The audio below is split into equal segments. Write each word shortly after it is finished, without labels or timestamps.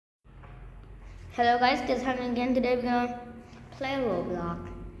Hello guys, this is Helen again. Today we're gonna play Roblox.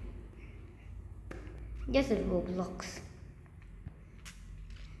 Yes, it's Roblox.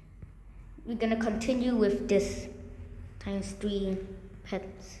 We're gonna continue with this ×3 pet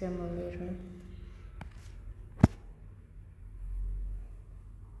simulator.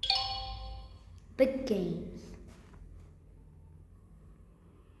 Big games.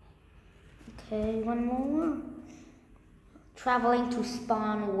 Okay, one more. Traveling to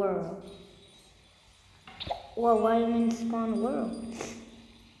Spawn World. Well, why am I in Spawn World?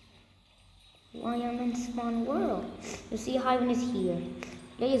 Why am I in Spawn World? You see, Hyven is here.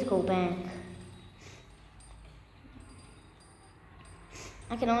 Let's go back.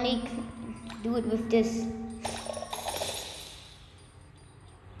 I can only do it with this.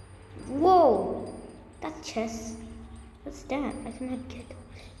 Whoa! That's chest. What's that? I cannot get it.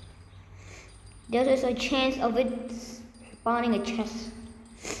 There is a chance of it spawning a chest.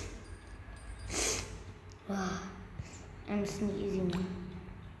 I'm sneezing.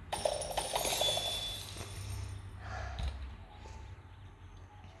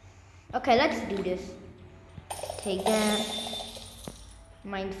 Okay, let's do this. Take that.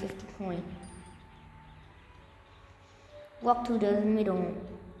 Mine 50 points. Walk to the middle.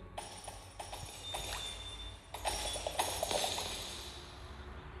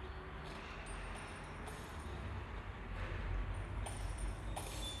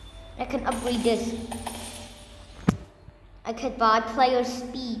 I can upgrade this. I could buy player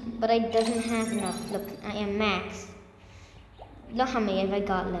speed, but I doesn't have enough. Look, I am max. Look how many have I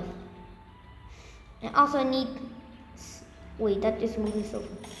got left. I also need. Wait, that is moving so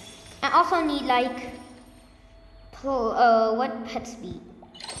fast. I also need like. What pet speed?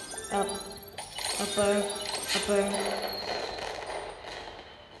 Up, upper,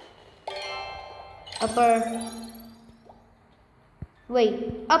 upper.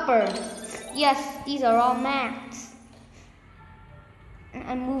 Wait, upper. Yes, these are all max.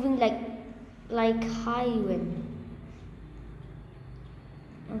 I'm moving like Hyven.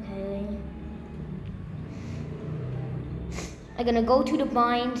 Okay. I'm gonna go to the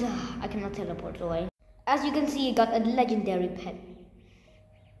mines. I cannot teleport away. As you can see, I got a legendary pet.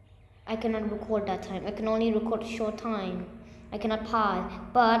 I cannot record that time. I can only record a short time. I cannot pause.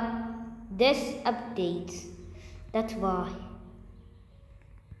 But this updates. That's why.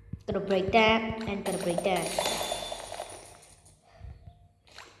 Gonna break that and gonna break that.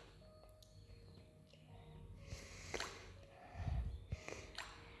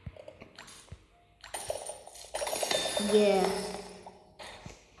 Yeah.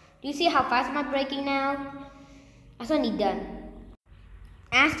 Do you see how fast am I breaking now? I still need that.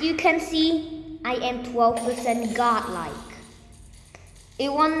 As you can see, I am 12% godlike. If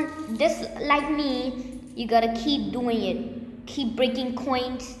you want this like me, you gotta keep doing it. Keep breaking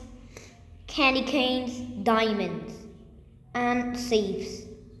coins, candy canes, diamonds, and safes,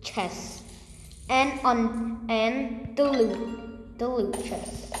 chests, and the loot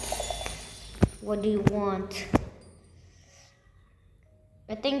chest. What do you want?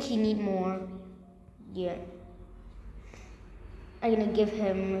 I think he need more. Yeah. I'm gonna give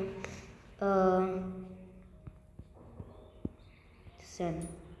him send.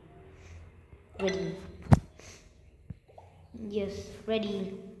 Ready. Yes,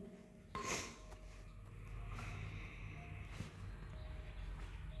 ready.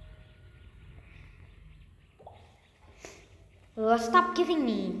 Stop giving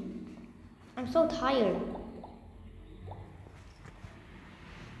me. I'm so tired.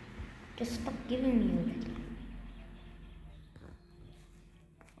 Just stop giving me already.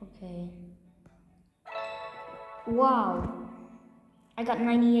 Okay. Wow. I got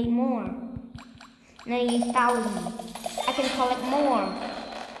 98 more. 98,000. I can collect more.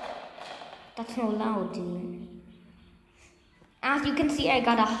 That's not allowed, dude. As you can see, I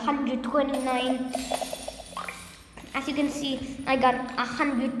got 129. As you can see, I got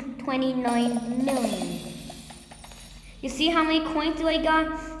 129 million. You see how many coins do I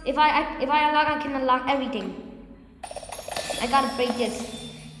got? If I unlock, I can unlock everything. I gotta break this.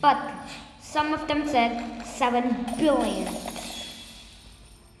 But some of them said 7 billion.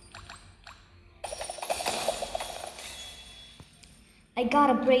 I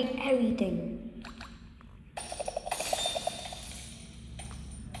gotta break everything.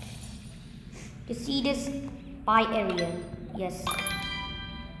 You see this buy area? Yes.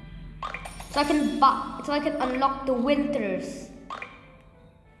 So I can unlock the winters.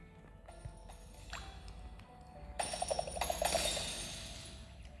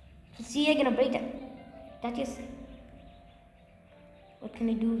 See, I'm gonna break that. That is. What can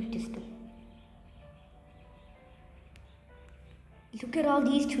I do with this stuff? Look at all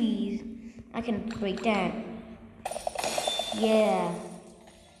these trees. I can break that. Yeah,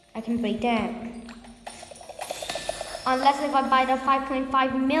 I can break that. Unless if I buy the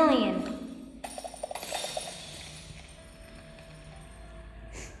 5.5 million.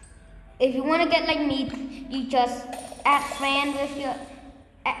 If you want to get like me, you just add friend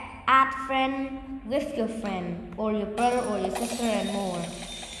with your friend or your brother or your sister and more.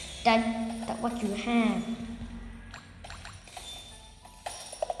 That's what you have.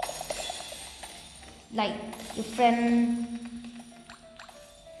 Like your friend,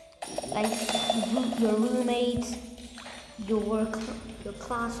 like your roommates, your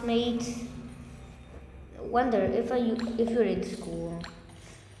classmates. I wonder if you're in school.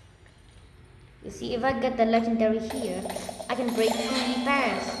 You see, if I get the legendary here, I can break really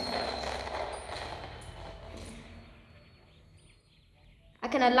fast. I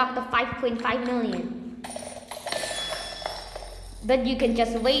can unlock the 5.5 million. But you can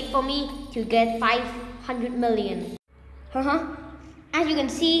just wait for me to get 500 million. As you can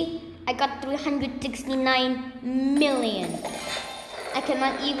see, I got 369 million. I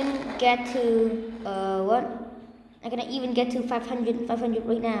cannot even get to, what? I cannot even get to 500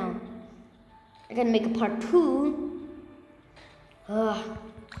 right now. I can make a part 2.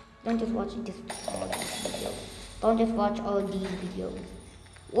 Don't just watch all these videos. Don't just watch all these videos.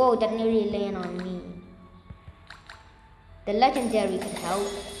 Whoa, that nearly landed on me. The legendary can help.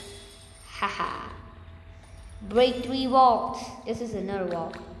 Haha. Break 3 walls. This is another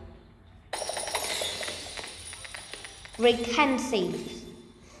wall. Break 10 safes.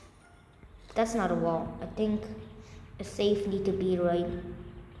 That's not a wall. I think a safe need to be right.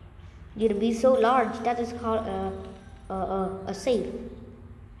 Need to be so large. That is called a safe.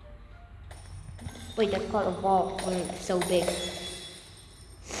 Wait, that's called a wall when it's so big.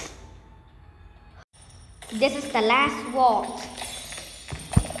 This is the last vault.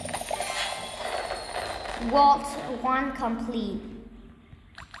 Vault 1 complete.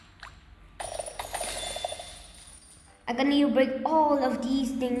 I'm gonna need to break all of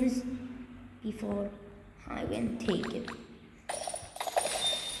these things before I can take it.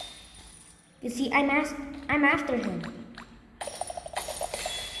 You see, I'm after him.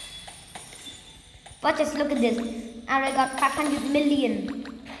 But just look at this. I already got 500 million.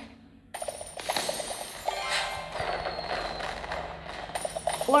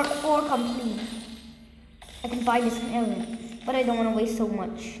 Or 4 complete. I can buy this area, but I don't want to waste so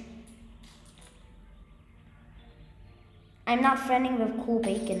much. I'm not friending with Cool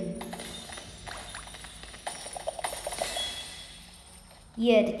Bacon.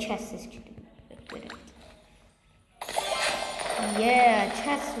 Yeah, the chest is good. Yeah,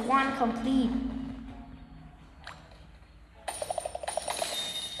 chest 1 complete.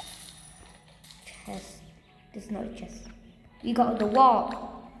 Chest. This is not a chest. We got the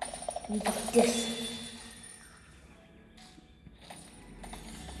wall. We got this.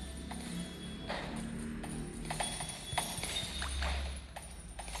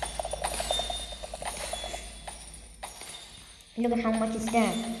 Look at how much is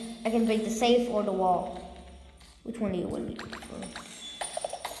that. I can break the safe or the wall. Which one do you want me to prefer?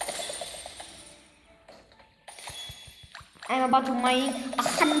 I'm about to mine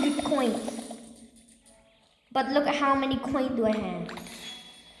 100 coins. But look at how many coins do I have.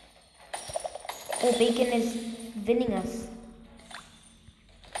 Oh, Bacon is winning us.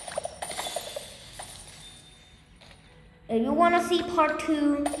 If you want to see part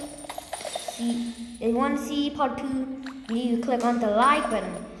 2, you click on the like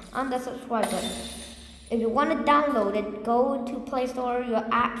button, on the subscribe button. If you want to download it, go to Play Store or your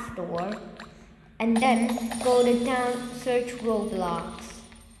App Store, and then go to search Roblox.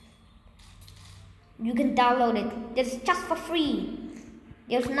 You can download it. It's just for free.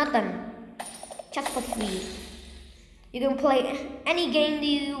 There's nothing. Just for free. You can play any game that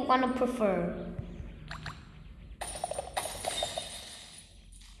you want to prefer.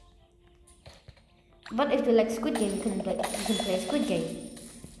 But if you like Squid Game, you can play Squid Game.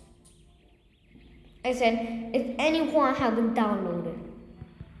 I said, if anyone haven't downloaded.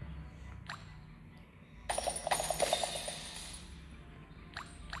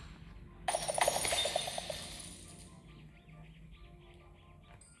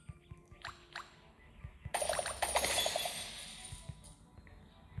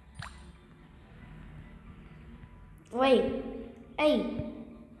 Wait, hey.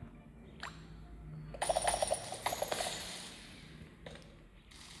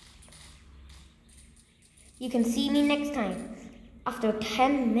 You can see me next time, after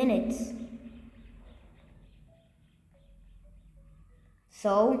 10 minutes.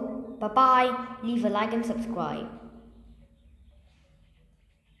 So, bye-bye, leave a like and subscribe.